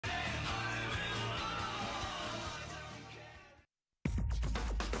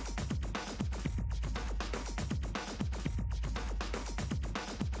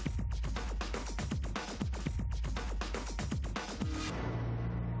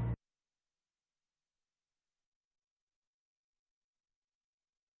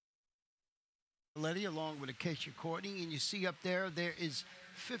Letty, along with Acacia Courtney, and you see up there, there is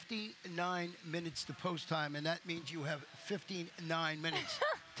 59 minutes to post time, and that means you have 59 minutes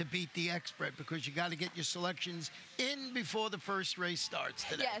to beat the expert because you got to get your selections in before the first race starts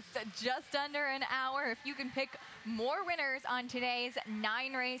today. Yes, just under an hour. If you can pick more winners on today's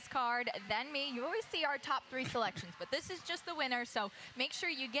 9-race card than me, you always see our top 3 selections, but this is just the winner, so make sure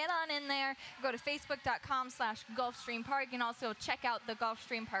you get on in there. Go to facebook.com/Gulfstream Park. You can also check out the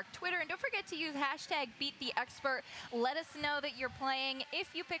Gulfstream Park Twitter, and don't forget to use hashtag #BeatTheExpert. Let us know that you're playing. If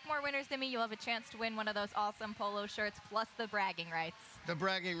you pick more winners than me, you'll have a chance to win one of those awesome polo shirts, plus the bragging rights. The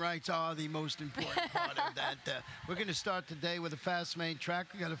bragging rights are the most important part of that. We're going to start today with a fast main track.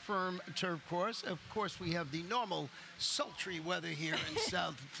 We got a firm turf course. Of course, we have the normal sultry weather here in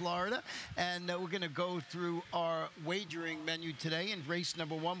South Florida. And we're going to go through our wagering menu today. In race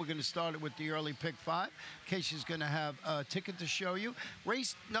number 1, we're going to start it with the early pick 5. Keisha's going to have a ticket to show you.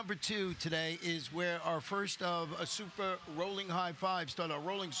 Race number 2 today is where our first of a super rolling high fives start. Our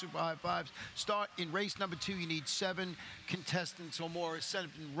rolling super high fives start in race number 2. You need 7 contestants or more, 7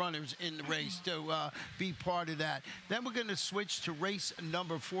 runners in the race to be part of that. Then we're going to switch to race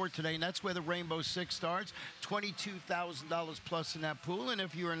number 4 today, and that's where the Rainbow Six starts. $22,000 plus in that pool, and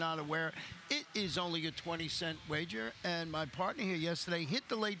if you are not aware, it is only a 20-cent wager. And my partner here yesterday hit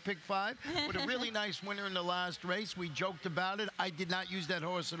the late pick 5 with a really nice winner in the last race. We joked about it. I did not use that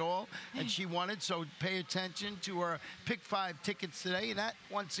horse at all, and she won it. So pay attention to our pick 5 tickets today. And that,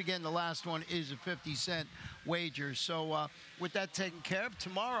 once again, the last one is a 50-cent wager. So with that taken care of,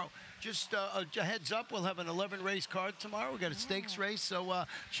 tomorrow, just a heads up, we'll have an 11-race card tomorrow. We got a stakes race, so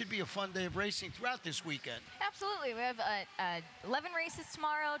should be a fun day of racing throughout this weekend. Absolutely. We have 11 races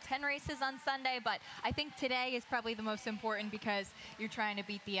tomorrow, 10 races on Sunday, but I think today is probably the most important because you're trying to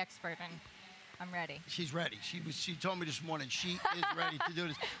beat the expert, and I'm ready. She's ready. She told me this morning she is ready to do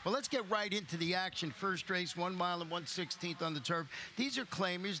this. Well, let's get right into the action. First race, 1 mile and 1/16 on the turf. These are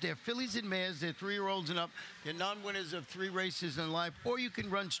claimers. They're fillies and mares. They're 3-year-olds and up. They're non-winners of 3 races in life, or you can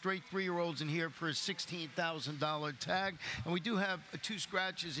run straight 3-year-olds in here for a $16,000 tag. And we do have 2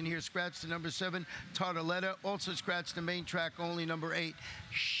 scratches in here. Scratch the number 7, Tartaletta. Also scratch the main track only, number 8,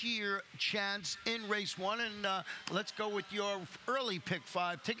 Sheer Chance in race 1. And let's go with your early pick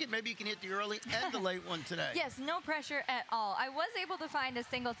 5 ticket. Maybe you can hit the early and the late one today. Yes, no pressure at all. I was able to find a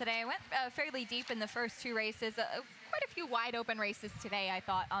single today. I went fairly deep in the first 2 races. Quite a few wide open races today, I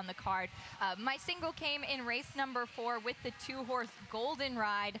thought, on the card. My single came in race number 4 with the 2-horse Golden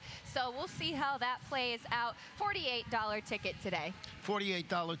Ride. So we'll see how that plays out. $48 ticket today.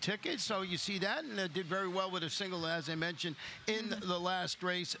 $48 ticket, so you see that, and did very well with a single, as I mentioned, in the last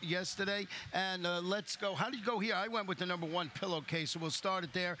race yesterday. And let's go. How did you go here? I went with the number 1, Pillowcase, so we'll start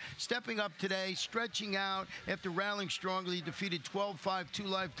it there. Stepping up today, stretching out after rallying strongly, defeated 12-5, 2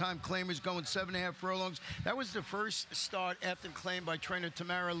 lifetime claimers, going 7.5 furlongs. That was the first start after claim by trainer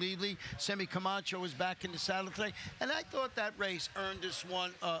Tamara Leadley. Semi Camacho was back in the saddle today, and I thought that race earned this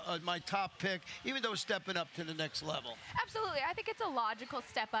one my top pick, even though stepping up to the next level. Absolutely. I think it's a logical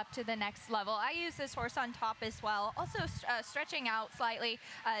step up to the next level. I use this horse on top as well. Also stretching out slightly.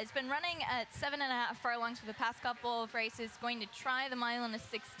 It's been running at 7.5 furlongs for the past couple of races. Going to try the mile and a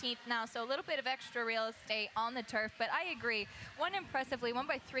 16th now, so a little bit of extra real estate on the turf. But I agree, won impressively, won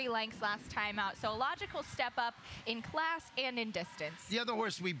by 3 lengths last time out. So a logical step up in class and in distance. The other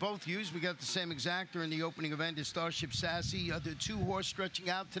horse we both used, we got the same exactor in the opening event, is Starship Sassy. The 2-horse stretching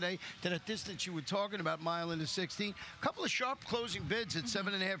out today to that distance you were talking about, mile and a 16. A couple of sharp closing bids at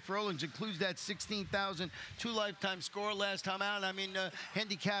 7.5 furlongs, includes that 16,000, 2 lifetime score last time out. I mean,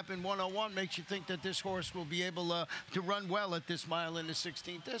 handicapping 101 makes you think that this horse will be able to run well at this mile and the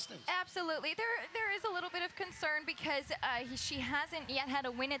 16th distance. Absolutely. There is a little bit of concern because she hasn't yet had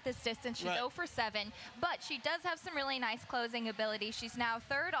a win at this distance. She's 0 for 7, but she does have some really nice closing ability. She's now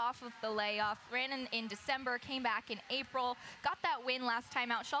 3rd off of the layoff, ran in December, came back in April, got that win last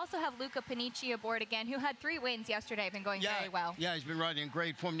time out. She'll also have Luca Panici aboard again, who had 3 wins yesterday, been going very well. Yeah, he's been riding in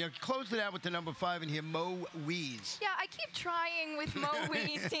great form. Now, closed it out with the number 5 in here, Mo Weeze. Yeah, I keep trying with Mo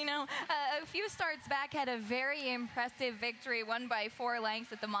Weeze. You know, a few starts back, had a very impressive victory, won by 4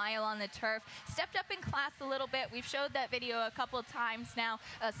 lengths at the mile on the turf. Stepped up in class a little bit. We've showed that video a couple of times now.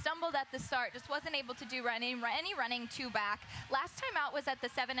 Stumbled at the start, just wasn't able to do any running running 2 back. Last time out was at the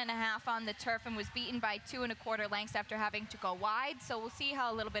 7.5 on the turf and was beaten by 2 1/4 lengths after having to go wide. So we'll see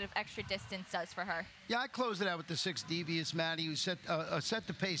how a little bit of extra distance does for her. Yeah, I closed it out with the 6 Devious Maddie, who set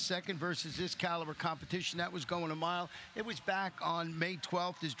the pace second versus this caliber competition. That was going a mile. It was back on May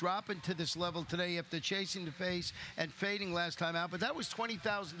 12th. Is dropping to this level today after chasing the pace and fading last time out. But that was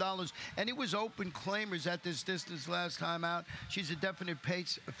 $20,000, and it was open claimers at this distance last time out. She's a definite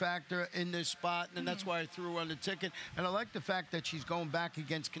pace factor in this spot, and that's why I threw her on the ticket. And I like the fact that she's going back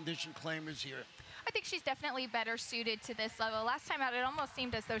against condition claimers here. I think she's definitely better suited to this level. Last time out, it almost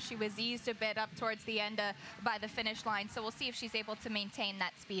seemed as though she was eased a bit up towards the end by the finish line. So we'll see if she's able to maintain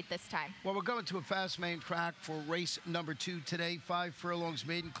that speed this time. Well, we're going to a fast main track for race number 2 today. 5 furlongs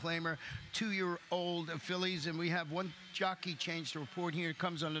maiden claimer, 2-year-old fillies. And we have one jockey change to report here. It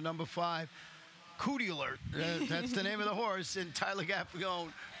comes on the number 5. Cootie Alert. That's the name of the horse. And Tyler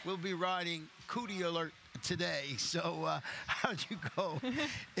Gaffleone will be riding Cootie Alert today. So how'd you go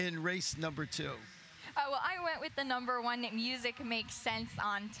in race number 2? Well, I went with the number 1, Music Makes Sense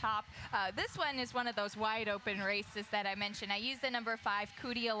on top. This one is one of those wide open races that I mentioned. I used the number 5,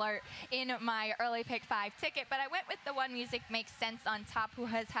 Cootie Alert, in my early pick 5 ticket, but I went with the one Music Makes Sense on top, who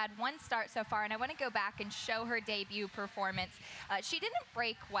has had 1 start so far, and I want to go back and show her debut performance. She didn't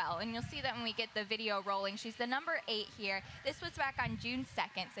break well, and you'll see that when we get the video rolling. She's the number 8 here. This was back on June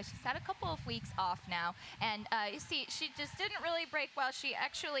 2nd, so she's had a couple of weeks off now, and you see, she just didn't really break well. She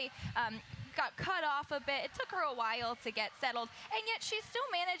actually got cut off a bit. It took her a while to get settled, and yet she still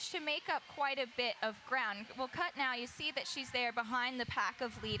managed to make up quite a bit of ground. We'll cut now. You see that she's there behind the pack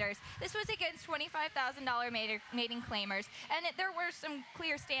of leaders. This was against $25,000 maiden claimers, and there were some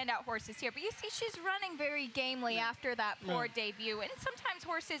clear standout horses here, but you see she's running very gamely after that poor debut, and sometimes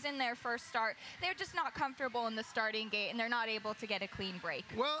horses in their first start, they're just not comfortable in the starting gate, and they're not able to get a clean break.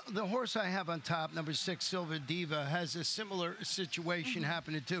 Well, the horse I have on top, number 6, Silver Diva, has a similar situation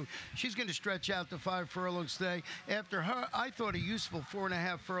happening too. She's going to stretch out to 5 furlongs today. After her, I thought a useful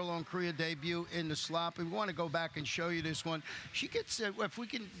 4.5 furlong career debut in the slop. We want to go back and show you this one. She gets, if we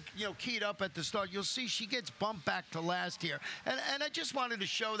can, key it up at the start, you'll see she gets bumped back to last here. And I just wanted to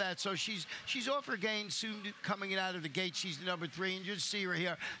show that. So she's off her game soon coming out of the gate. She's the number 3, and you see her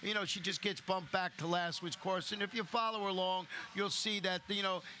here. She just gets bumped back to last, which course. And if you follow her along, you'll see that,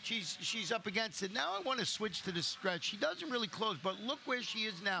 she's up against it. Now I want to switch to the stretch. She doesn't really close, but look where she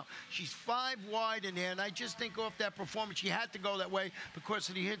is now. She's 5 wide in there, and I just think off that performance, she had to go that way because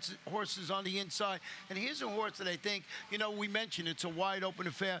of the horses on the inside. And here's a horse that I think, we mentioned it's a wide open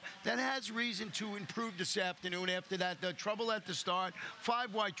affair that has reason to improve this afternoon after that trouble at the start.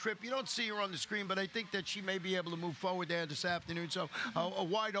 5 wide trip. You don't see her on the screen, but I think that she may be able to move forward there this afternoon. So a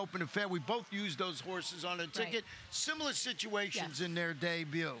wide open affair. We both used those horses on a ticket. Similar situations in their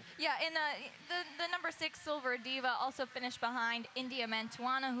debut. Yeah, and the number 6, Silver Diva, also finished behind India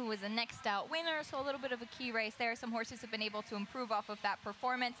Mantuana, who was the next out winner, so a little bit of a key race there. Some horses have been able to improve off of that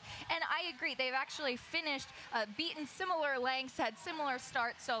performance, and I agree, they've actually finished beaten similar lengths, had similar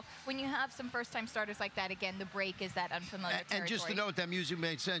starts, so when you have some first-time starters like that, again, the break is that unfamiliar territory. And just to note, that Music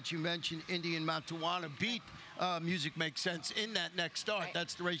Makes Sense, you mentioned Indian Mantuana beat Music Makes Sense in that next start.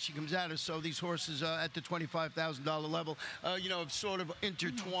 That's the race she comes out of. So these horses at the $25,000 level, have sort of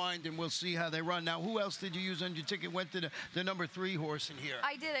intertwined, and we'll see how they run. Now, who else did you use on your ticket? Went to the number 3 horse in here.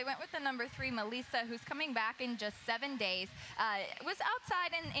 I did. I went with the number 3, Melissa, who's coming back in just 7 days. Was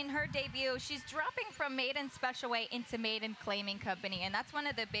outside in her debut. She's dropping from maiden special weight into maiden claiming company, and that's one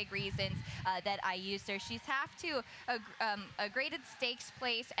of the big reasons that I used her. She's half to a graded stakes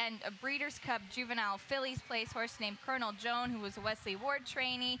place and a Breeders' Cup juvenile fillies place horse named Colonel Joan, who was a Wesley Ward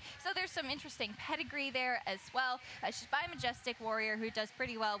trainee. So there's some interesting pedigree there as well. She's by Majestic Warrior, who does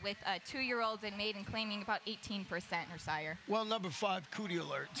pretty well with 2-year-olds and maiden claiming about 18% her sire. Well, number 5, Cootie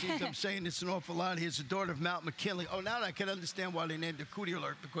Alert. Seems I'm saying this an awful lot. Here's the daughter of Mount McKinley. Oh, now I can understand why they named her Cootie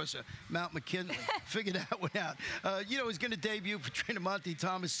Alert, because of Mount McKinley. Figured that one out. He's going to debut for trainer Monty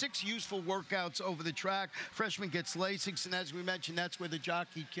Thomas. 6 useful workouts over the track. Freshman gets Lasix, and as we mentioned, that's where the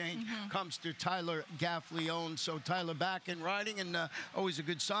jockey change comes to Tyler Gaffleone. So Tyler back and riding, and always a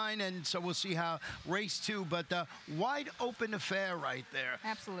good sign. And so we'll see how race 2, but wide open affair right there.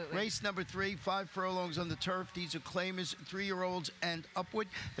 Absolutely. Race number 3, 5 furlongs on the turf. These are claimers, 3-year-olds and upward.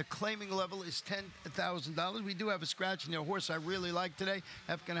 The claiming level is $10,000. We do have a scratch in there. A horse I really like today.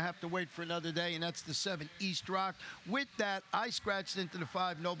 I'm going to have to wait for another day, and that's the 7, East Rock. With that, I scratched into the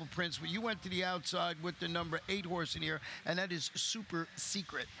 5, Noble Prince, but you went to the outside with the number 8 horse in here, and that is Super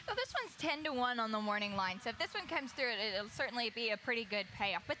Secret. Oh, this one's 10-1 on the morning line. So if this one comes through, it'll certainly be a pretty good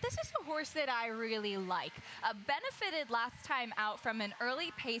payoff. But this is a horse that I really like. Benefited last time out from an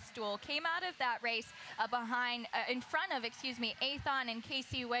early pace duel. Came out of that race in front of, Athon and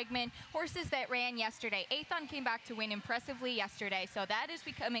Casey Wegman, horses that ran yesterday. Athon came back to win impressively yesterday, so that is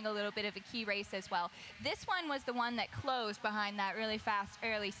becoming a little bit of a key race as well. This one was the one that closed behind that really fast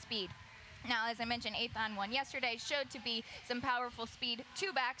early speed. Now, as I mentioned, Athon won yesterday, showed to be some powerful speed.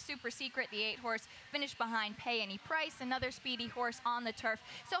 Two back, Super Secret, the 8-horse, finished behind Pay Any Price, another speedy horse on the turf.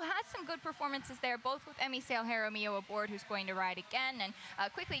 So has some good performances there, both with Emmy Sale Jaramillo aboard, who's going to ride again. And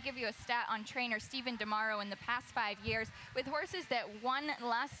quickly give you a stat on trainer Stephen DeMaro in the past 5 years, with horses that won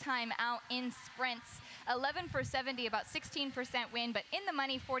last time out in sprints. 11 for 70, about 16% win, but in the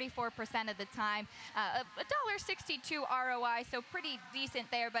money 44% of the time. $1.62 ROI, so pretty decent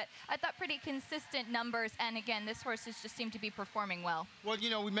there, but I thought pretty consistent numbers. And again, this horse has just seemed to be performing well. Well, you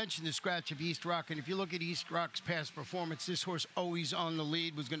know, we mentioned the scratch of East Rock, and if you look at East Rock's past performance, this horse always on the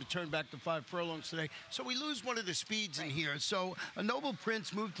lead, was going to turn back to 5 furlongs today. So we lose one of the speeds in here. So a Noble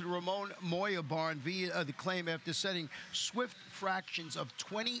Prince moved to the Ramon Moya barn via the claim after setting swift fractions of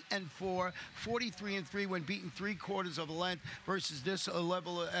 20 and 4, 43 and 3 when beaten 3/4 of a length versus this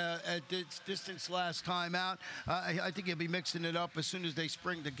level at this distance last time out. I think he'll be mixing it up as soon as they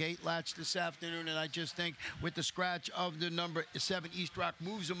spring the gate latch this afternoon, and I just think with the scratch of the number 7, East Rock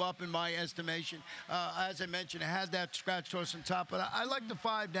moves him up in my estimation. As I mentioned, I had that scratch horse on top, but I like the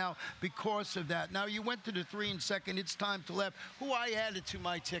 5 now because of that. Now you went to the 3 in second. It's time to left, who I added to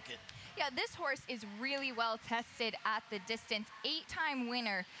my ticket. Yeah, this horse is really well tested at the distance. 8-time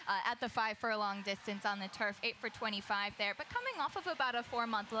winner at the 5 furlong distance on the turf, 8 for 25 there. But coming off of about a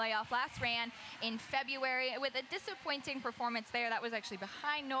 4-month layoff, last ran in February with a disappointing performance there. That was actually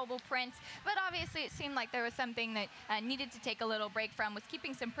behind Noble Prince. But obviously it seemed like there was something that needed to take a little break from. Was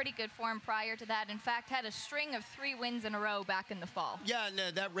keeping some pretty good form prior to that. In fact, had a string of 3 wins in a row back in the fall. Yeah,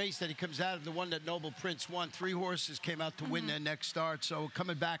 and that race that he comes out of, the one that Noble Prince won, 3 horses came out to win their next start. So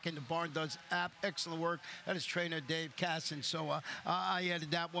coming back in the barn, does excellent work. That is trainer Dave Casson. So I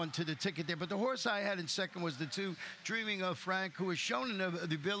added that one to the ticket there. But the horse I had in second was the 2, Dreaming of Frank, who has shown the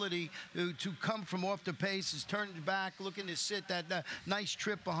ability to come from off the pace, has turned back, looking to sit that nice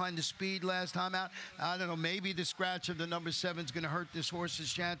trip behind the speed last time out. I don't know, maybe the scratch of the number 7 is going to hurt this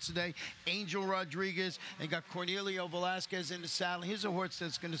horse's chance today. Angel Rodriguez, and got Cornelio Velasquez in the saddle. Here's a horse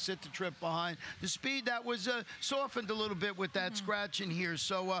that's going to sit the trip behind the speed. That was softened a little bit with that scratch in here.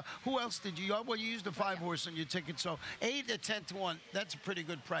 So who else did you? Well, you used the 5 horse on your ticket, so 8 to 10 to 1. That's a pretty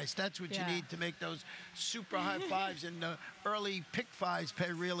good price. That's what you need to make those super high 5s and early pick 5s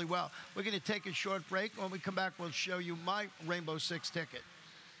pay really well. We're going to take a short break. When we come back, we'll show you my Rainbow 6 ticket.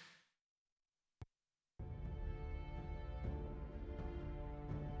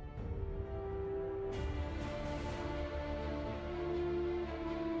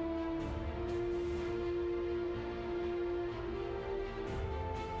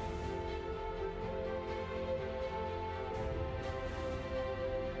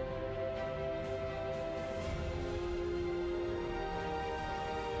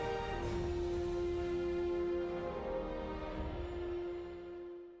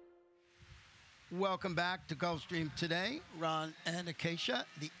 Welcome back to Gulfstream today. Ron and Acacia,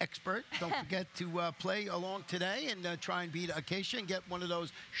 the expert. Don't forget to play along today and try and beat Acacia and get one of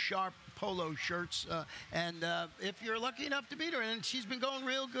those sharp polo shirts. If you're lucky enough to beat her, and she's been going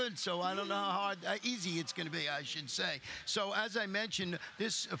real good, so I don't know how easy it's going to be, I should say. So as I mentioned,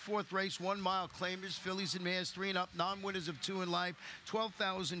 this 4th race, 1 mile claimers, fillies and mares, 3 and up, non-winners of 2 in life,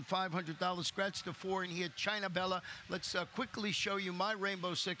 $12,500. Scratch the 4 in here, China Bella. Let's quickly show you my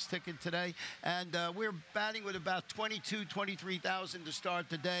Rainbow 6 ticket today. And we're batting with about 23,000 to start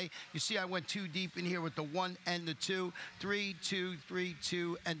the day. You see I went 2 deep in here with the 1 and the 2, 3, 2, 3,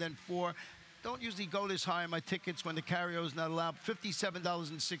 2, and then 4. Don't usually go this high on my tickets when the carryover is not allowed.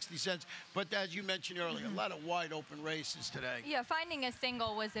 $57.60. But as you mentioned earlier, a lot of wide open races today. Yeah, finding a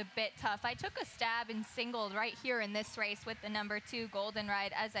single was a bit tough. I took a stab and singled right here in this race with the number 2 Golden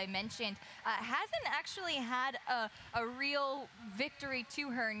Ride, as I mentioned. Hasn't actually had a real victory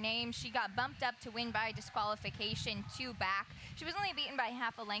to her name. She got bumped up to win by disqualification 2 back. She was only beaten by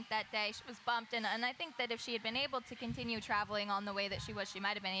half a length that day. She was bumped, and I think that if she had been able to continue traveling on the way that she was, she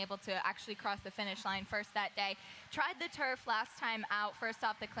might have been able to actually cross across the finish line first that day. Tried the turf last time out, first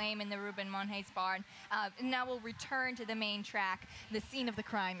off the claim in the Ruben Monjes barn. Now we'll return to the main track, the scene of the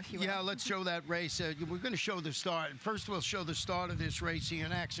crime, if you will. Yeah, let's show that race. We're going to show the start. First, we'll show the start of this race here.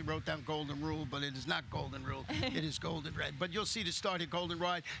 And I actually wrote down Golden Rule, but it is not Golden Rule. It is Golden Red. But you'll see the start of Golden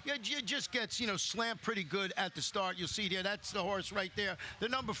Ride. Yeah, it just gets, slammed pretty good at the start. You'll see there, that's the horse right there. The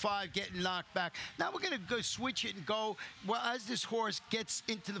number 5 getting knocked back. Now we're going to go switch it and go, well, as this horse gets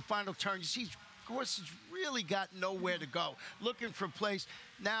into the final turn, you see, horse has really got nowhere to go. Looking for place.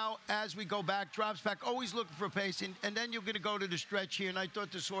 Now, as we go back, drops back, always looking for pace, and then you're going to go to the stretch here, and I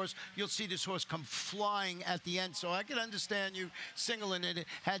thought this horse, you'll see this horse come flying at the end, so I can understand you singling it. It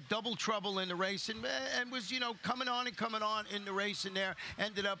had double trouble in the race, and was, coming on in the race in there,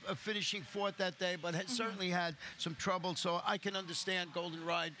 ended up finishing 4th that day, but certainly had some trouble, so I can understand Golden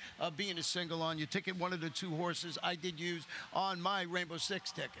Ride being a single on your ticket. One of the 2 horses I did use on my Rainbow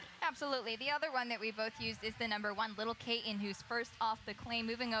Six ticket. Absolutely. The other one that we both used is the number 1, Little Caton, who's first off the claim,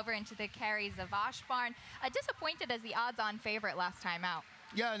 moving over into the Carrie Zavash barn. Disappointed as the odds-on favorite last time out.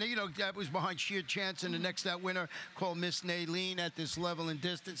 Yeah, and that was behind Sheer Chance, and the next that winner called Miss Naylene at this level and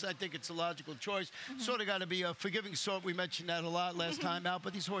distance. I think it's a logical choice. Sort of got to be a forgiving sort. We mentioned that a lot last time out,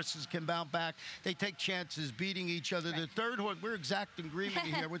 but these horses can bounce back. They take chances beating each other. Right. The third horse, we're exact agreement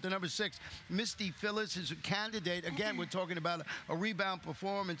here with the number 6, Misty Phyllis is a candidate. Again, we're talking about a rebound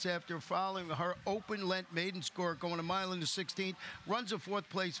performance after following her open Lent maiden score, going a mile in the 16th. Runs a 4th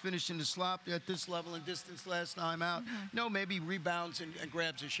place finish in the slop at this level and distance last time out. No, maybe rebounds and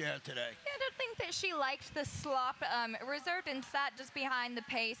grabs a share today. Yeah, I don't think that she liked the slop. Reserved and sat just behind the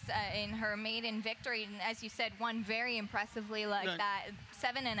pace in her maiden victory. And as you said, won very impressively like that.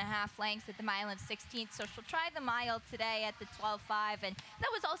 7.5 lengths at the mile and 16th. So she'll try the mile today at the 12.5. And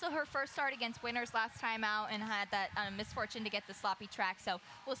that was also her first start against winners last time out and had that misfortune to get the sloppy track. So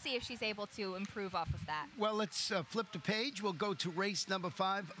we'll see if she's able to improve off of that. Well, let's flip the page. We'll go to race number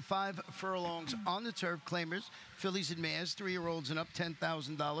 5, 5 furlongs on the turf. Claimers, fillies and mares, 3-year-olds and up,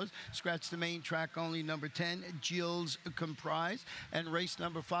 $10,000. Scratch the main track only. Number 10, Jill's Comprise. And race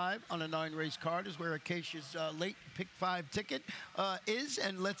number 5 on a 9-race card is where Acacia's late pick 5 ticket is.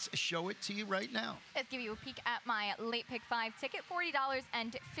 And let's show it to you right now. Let's give you a peek at my late pick 5 ticket,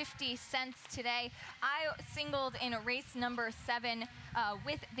 $40.50 today. I singled in race number 7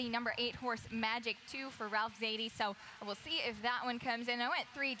 with the number 8 horse Magic 2 for Ralph Zadie. So we'll see if that one comes in. I went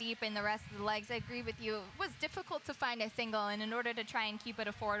 3 deep in the rest of the legs. I agree with you. It was difficult to find a single, and in order to try and keep it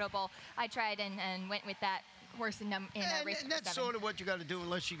affordable, I tried and went with that horse in race and that's 7. sort of what you got to do,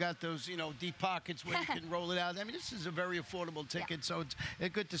 unless you got those, deep pockets where you can roll it out. I mean, this is a very affordable ticket, so it's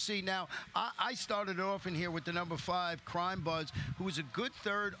good to see. Now, I started off in here with the number 5, Crime Buzz, who was a good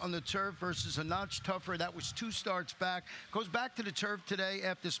third on the turf versus a notch tougher. That was 2 starts back. Goes back to the turf today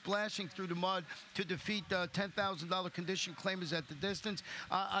after splashing through the mud to defeat $10,000 condition claimers at the distance.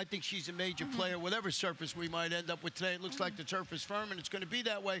 I think she's a major player, whatever surface we might end up with today. It looks like the turf is firm, and it's going to be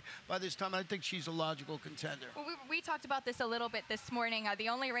that way by this time. I think she's a logical contender. Well, we talked about this a little bit this morning. The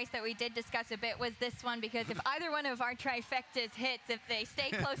only race that we did discuss a bit was this one, because if either one of our trifectas hits, if they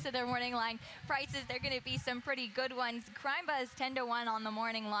stay close to their morning line prices, they're going to be some pretty good ones. Crime Buzz 10-1 on the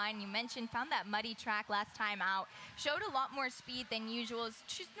morning line. You mentioned found that muddy track last time out. Showed a lot more speed than usual.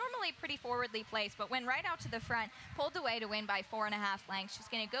 She's normally pretty forwardly placed, but went right out to the front, pulled away to win by 4.5 lengths. She's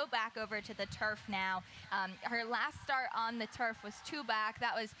going to go back over to the turf now. Her last start on the turf was 2 back.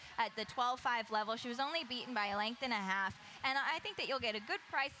 That was at the 12.5 level. She was only beaten by 1.5 lengths. And I think that you'll get a good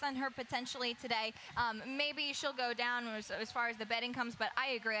price on her potentially today. Maybe she'll go down as far as the betting comes, but I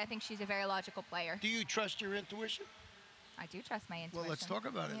agree. I think she's a very logical player. Do you trust your intuition? I do trust my intuition. Well, let's talk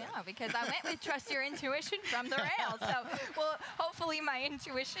about it. Yeah, then. Because I went with trust your intuition from the rail. So, well, hopefully my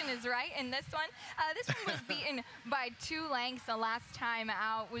intuition is right in this one. This one was beaten by 2 lengths the last time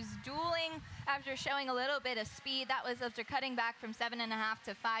out. Was dueling after showing a little bit of speed. That was after cutting back from 7.5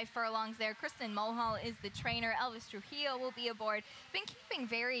 to 5 furlongs there. Kristen Mulhall is the trainer. Elvis Trujillo will be aboard. Been keeping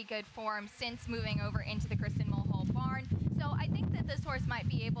very good form since moving over into the Kristen Mulhall barn. So I think that this horse might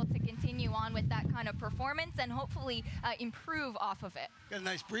be able to continue on with that kind of performance and hopefully improve off of it. Got a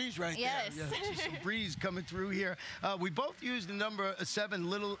nice breeze right there. Yeah, just some breeze coming through here. We both used the number 7,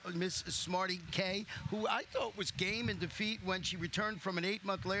 Little Miss Smarty K, who I thought was game in defeat when she returned from an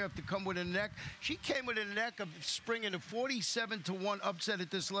 8-month layoff to come with a neck. She came with a neck of springing a 47-1 upset at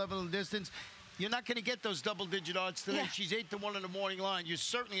this level and distance. You're not going to get those double-digit odds today. Yeah. She's 8-1 on the morning line. You're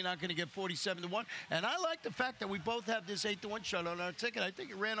certainly not going to get 47-1. And I like the fact that we both have this 8-1 shot on our ticket. I think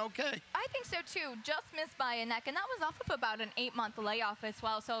it ran okay. I think so too. Just missed by a neck, and that was off of about an 8-month layoff as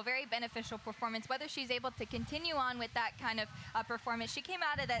well. So a very beneficial performance. Whether she's able to continue on with that kind of performance, she came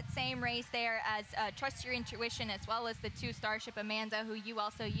out of that same race there as Trust Your Intuition, as well as the 2 Starship Amanda, who you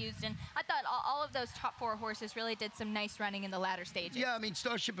also used. And I thought all of those top 4 horses really did some nice running in the latter stages. Yeah, I mean,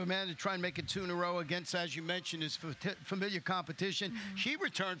 Starship Amanda trying to make it 2 in a row against, as you mentioned, is familiar competition. She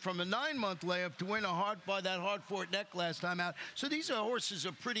returned from a 9-month layoff to win that hard-fought neck last time out. So these horses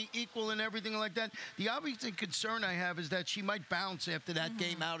are pretty equal and everything like that. The obvious concern I have is that she might bounce after that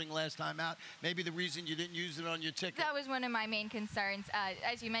game outing last time out. Maybe the reason you didn't use it on your ticket. That was one of my main concerns.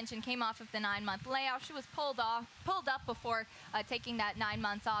 As you mentioned, came off of the 9-month layoff. She was pulled up before taking that 9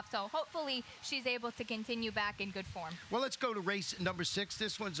 months off. So hopefully she's able to continue back in good form. Well, let's go to race number 6.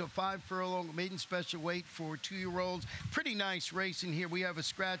 This one's a 5-furlong maiden special weight for 2-year-olds. Pretty nice race in here. We have a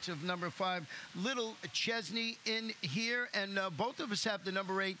scratch of number 5, Little Chesney, in here. And both of us have the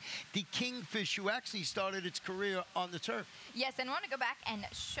number 8, the Kingfish, who actually started its career on the turf. Yes, and I want to go back and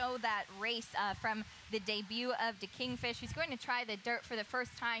show that race from the debut of the Kingfish. He's going to try the dirt for the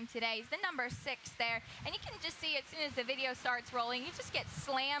first time today. He's the number 6 there. And you can just see as soon as the video starts rolling, he just gets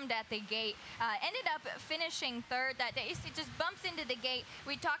slammed at the gate. Ended up finishing 3rd that day. It just bumps into the gate.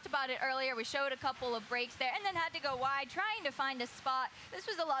 We talked about it earlier. We showed a couple of breaks there and then had to go wide, trying to find a spot. This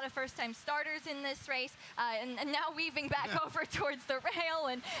was a lot of first-time starters in this race, and now weaving back over towards the rail.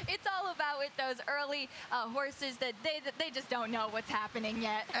 And it's all about with those early horses that they just don't know what's happening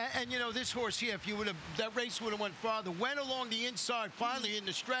yet. And you know, this horse here, if you would have, that race would have went farther, went along the inside, finally in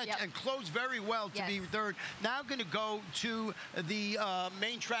the stretch, and closed very well to be 3rd. Now going to go to the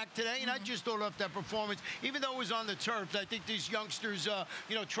main track today, and I just thought off that performance, even though it was on the turf, I think these youngsters,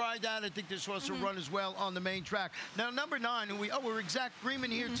 you know, tried that. I think this horse will run as well on the main track. Now, number 9, and we're exact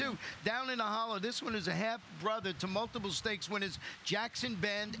agreement here too, Down in the Hollow. This one is a half-brother to multiple stakes winners, Jackson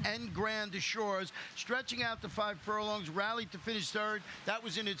Bend and Grand Shores, stretching out to 5 furlongs, rallied to finish 3rd. That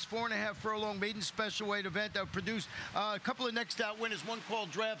was in its 4.5 furlong maiden special weight event that produced a couple of next out winners, one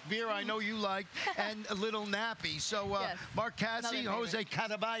called Draft Beer, I know you liked, and a Little Nappy. So Mark Cassie, Jose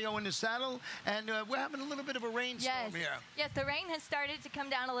Caraballo in the saddle, and we're having a little bit of a rainstorm here. Yes, the rain has started to come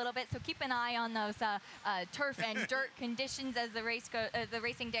down a little bit, so keep an eye on those turf and dirt conditions as the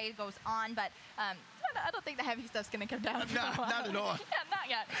racing day goes on. But I don't think the heavy stuff's going to come down. No, not at all. Yeah, not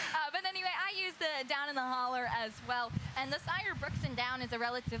yet. But anyway, I use the Down in the Holler as well. And the sire Brooks and Down is a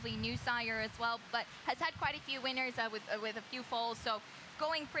relatively new sire as well, but has had quite a few winners with a few foals. So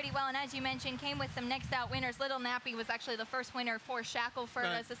going pretty well, and as you mentioned, came with some next out winners. Little Nappy was actually the first winner for Shackelford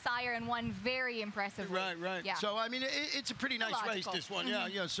as a sire and won very impressively. Right. Yeah. So, I mean, it's a pretty nice race, this one.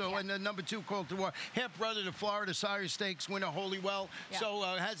 Yeah. So, and the number 2, Called to War, half-brother to Florida Sire Stakes winner, Holywell. So,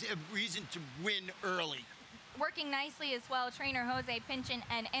 has a reason to win early. Working nicely as well, trainer Jose Pinchin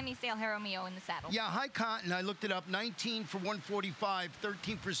and Emmy Sale Jaramillo in the saddle. Yeah, High Cotton, I looked it up, 19 for 145,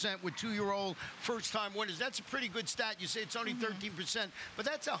 13% with 2-year-old first-time winners. That's a pretty good stat. You say it's only 13%, but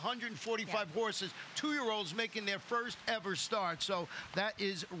that's 145 horses, 2-year-olds making their first ever start. So that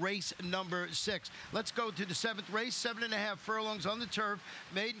is race number 6. Let's go to the 7th race, 7.5 furlongs on the turf.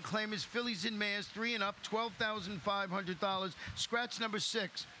 Maiden claim is fillies and mares, 3 and up, $12,500. Scratch number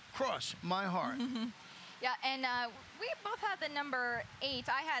 6, Cross My Heart. Yeah, and we both had the number 8.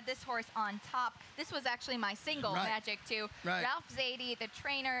 I had this horse on top. This was actually my single, Magic 2. Ralph Zadie, the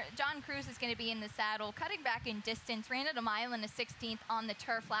trainer. John Cruz is going to be in the saddle, cutting back in distance. Ran at 1 mile and a 16th on the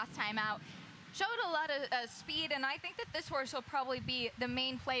turf last time out. Showed a lot of speed, and I think that this horse will probably be the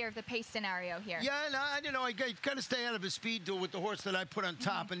main player of the pace scenario here. Yeah, and I don't know. I got to stay out of a speed duel with the horse that I put on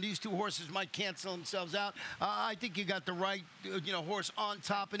top, and these two horses might cancel themselves out. I think you got the right, horse on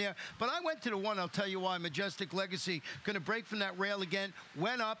top in there. But I went to the one. I'll tell you why. Majestic Legacy, going to break from that rail again.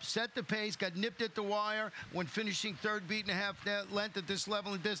 Went up, set the pace, got nipped at the wire when finishing 3rd, beaten a half length at this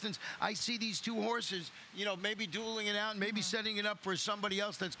level and distance. I see these two horses, maybe dueling it out, maybe setting it up for somebody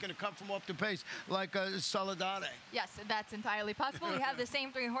else that's going to come from off the pace, like Soledade. Yes, that's entirely possible. We have the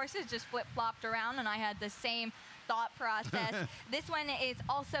same 3 horses, just flip-flopped around, and I had the same thought process. This one is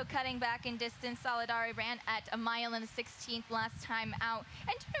also cutting back in distance. Soledade ran at 1 mile and a 16th last time out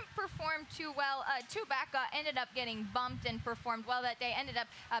and didn't perform too well. Chewbacca ended up getting bumped and performed well that day. Ended up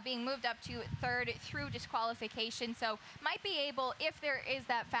being moved up to 3rd through disqualification. So might be able, if there is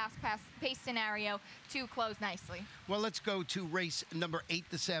that fast pace scenario, to close nicely. Well, let's go to race number 8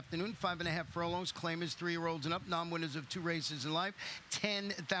 this afternoon. 5.5 furlongs. Claimers 3-year-olds and up. Non-winners of 2 races in life.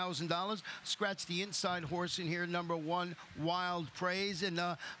 $10,000. Scratch the inside horse in here. number 1, Wild Praise. And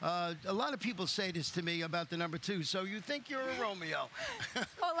a lot of people say this to me about the number 2. So you think you're a Romeo?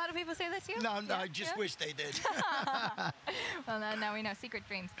 Oh, a lot of people say this to you? No, Yeah, I just wish they did. Well, now we know secret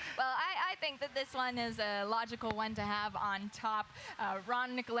dreams. Well, I think that this one is a logical one to have on top.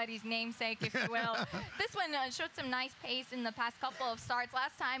 Ron Nicoletti's namesake, if you will. This one showed some nice pace in the past couple of starts.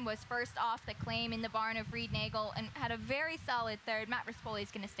 Last time was first off the claim in the barn of Reed Nagel and had a very solid third. Matt Rispoli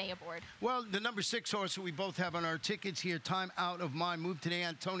is going to stay aboard. Well, the number 6 horse who we both have on our tickets here, Time Out of Mind, moved to the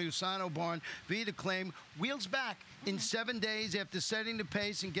Antonio Sano barn via the claim. Wheels back in 7 days after setting the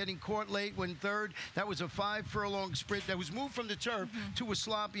pace and getting caught late when third. That was a 5-furlong sprint that was moved from the turf to a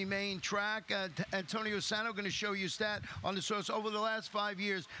sloppy main track. Antonio Sano going to show you a stat on the source over the last 5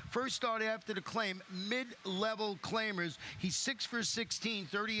 years. First start after the claim, mid-level claimers. He's 6 for 16,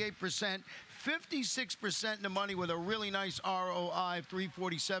 38%. 56% in the money with a really nice ROI of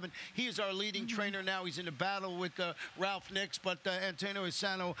 347. He is our leading trainer now. He's in a battle with Ralph Nix, but Antonio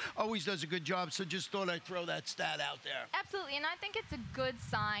Sano always does a good job, so just thought I'd throw that stat out there. Absolutely, and I think it's a good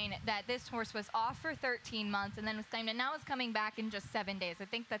sign that this horse was off for 13 months and then was claimed and now is coming back in just 7 days. I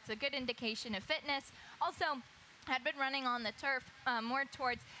think that's a good indication of fitness. Also, had been running on the turf more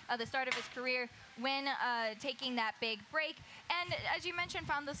towards the start of his career when taking that big break. And as you mentioned,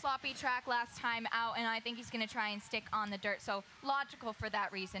 found the sloppy track last time out, and I think he's going to try and stick on the dirt. So logical for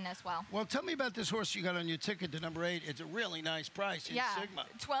that reason as well. Well, tell me about this horse you got on your ticket, the number 8. It's a really nice price in Sigma.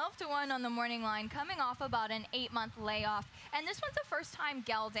 12 to 1 on the morning line, coming off about an 8-month layoff. And this one's a first-time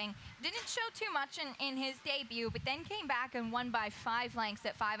gelding. Didn't show too much in his debut, but then came back and won by 5 lengths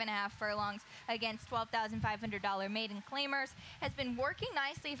at 5.5 furlongs against $12,500 maiden claimers. Has been working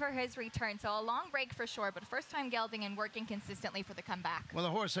nicely for his return, so a long break for sure, but first-time gelding and working consistently for the comeback. Well,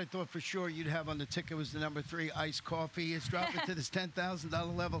 the horse I thought for sure you'd have on the ticket was the number 3, Iced Coffee. It's dropping to this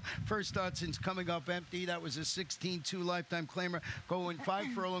 $10,000 level. First start since coming up empty. That was a 16-2 lifetime claimer, going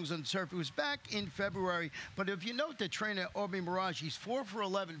 5 furlongs on the turf. It was back in February, but if you note the trainer, Orby Mirage, he's 4 for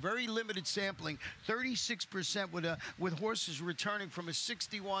 11, very limited sampling, 36% with horses returning from a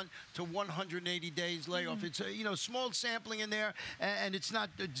 61 to 180 days layoff. It's a small sampling in there, and it's not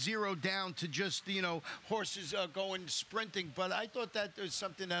zeroed down to just horses going sprinting. But I thought that was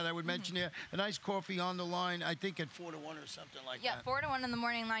something that I would mention here. A nice coffee on the line, I think at 4 to 1 or something like that. Yeah, 4 to 1 in the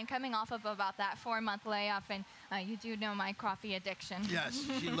morning line, coming off of about that 4-month layoff, and you do know my coffee addiction. Yes,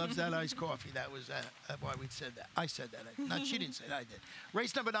 she loves that iced coffee. That was why we said that. I said that. Not she didn't say it. I did.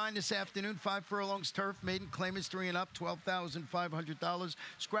 Race number 9 this afternoon. 5 furlongs turf. Maiden claimers 3 and up. $12,500.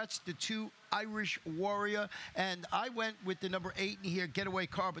 Scratched the 2 Irish Warrior, and I went with the number 8 in here, Getaway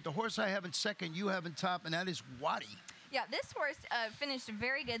Car, but the horse I have in second, you have in top, and that is Waddy. Yeah, this horse finished a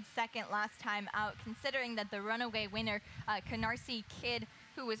very good second last time out, considering that the runaway winner, Canarsie Kid,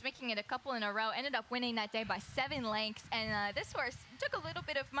 who was making it a couple in a row, ended up winning that day by 7 lengths. And this horse took a little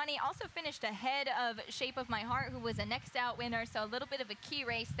bit of money, also finished ahead of Shape of My Heart, who was a next out winner, so a little bit of a key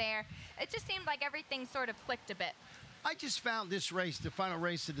race there. It just seemed like everything sort of clicked a bit. I just found this race, the final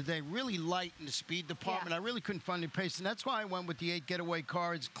race of the day, really light in the speed department. Yeah. I really couldn't find the pace, and that's why I went with the 8 Getaway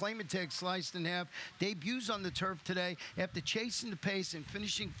Cards. Claim and Tag sliced in half. Debuts on the turf today after chasing the pace and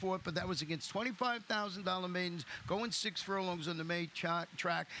finishing 4th, but that was against $25,000 maidens, going 6 furlongs on the main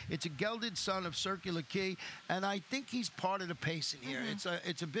track. It's a gelded son of Circular Key, and I think he's part of the pace in here.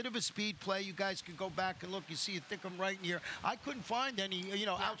 It's a bit of a speed play. You guys can go back and look. You see, I think I'm right in here. I couldn't find any,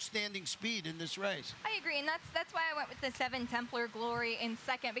 outstanding speed in this race. I agree, and that's why I went with the 7 Templar Glory in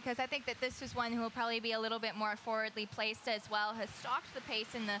second, because I think that this is one who will probably be a little bit more forwardly placed as well. Has stalked the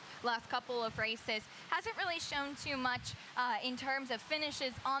pace in the last couple of races. Hasn't really shown too much in terms of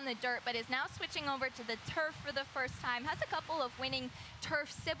finishes on the dirt, but is now switching over to the turf for the first time. Has a couple of winning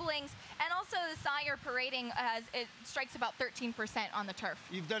turf siblings, and also the sire parading it strikes about 13% on the turf.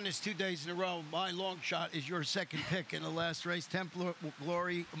 You've done this 2 days in a row. My long shot is your second pick in the last race. Templar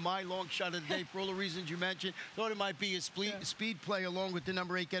Glory, my long shot of the day for all the reasons you mentioned. Thought it might be a speed play along with the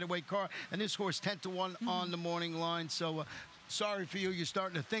number 8 Getaway Car, and this horse 10 to 1 on the morning line. So sorry for you. You're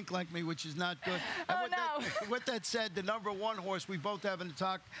starting to think like me, which is not good. With that said, the number 1 horse we both have in the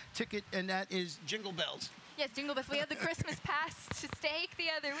top ticket, and that is Jingle Bells. Yes, Jingle Bells. We had the Christmas pass to stake the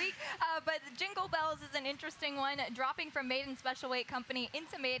other week, but Jingle Bells is an interesting one, dropping from maiden special weight company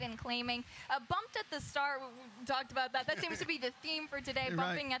into maiden claiming. Bumped at the start. We talked about that. That seems to be the theme for today,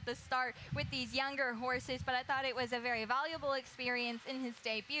 bumping at the start with these younger horses, but I thought it was a very valuable experience in his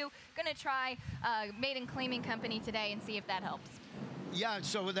debut. Going to try maiden claiming company today and see if that helps. Yeah,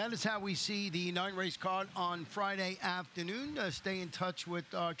 so that is how we see the 9-race card on Friday afternoon. Stay in touch with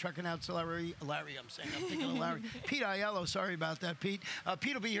our track announcer, Larry. I'm thinking of Larry. Pete Aiello, sorry about that, Pete.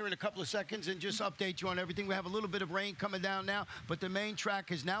 Pete will be here in a couple of seconds and just update you on everything. We have a little bit of rain coming down now, but the main track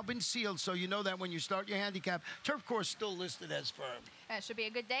has now been sealed, so you know that when you start your handicap. Turf course still listed as firm. It should be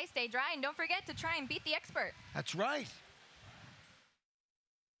a good day. Stay dry, and don't forget to try and beat the expert. That's right.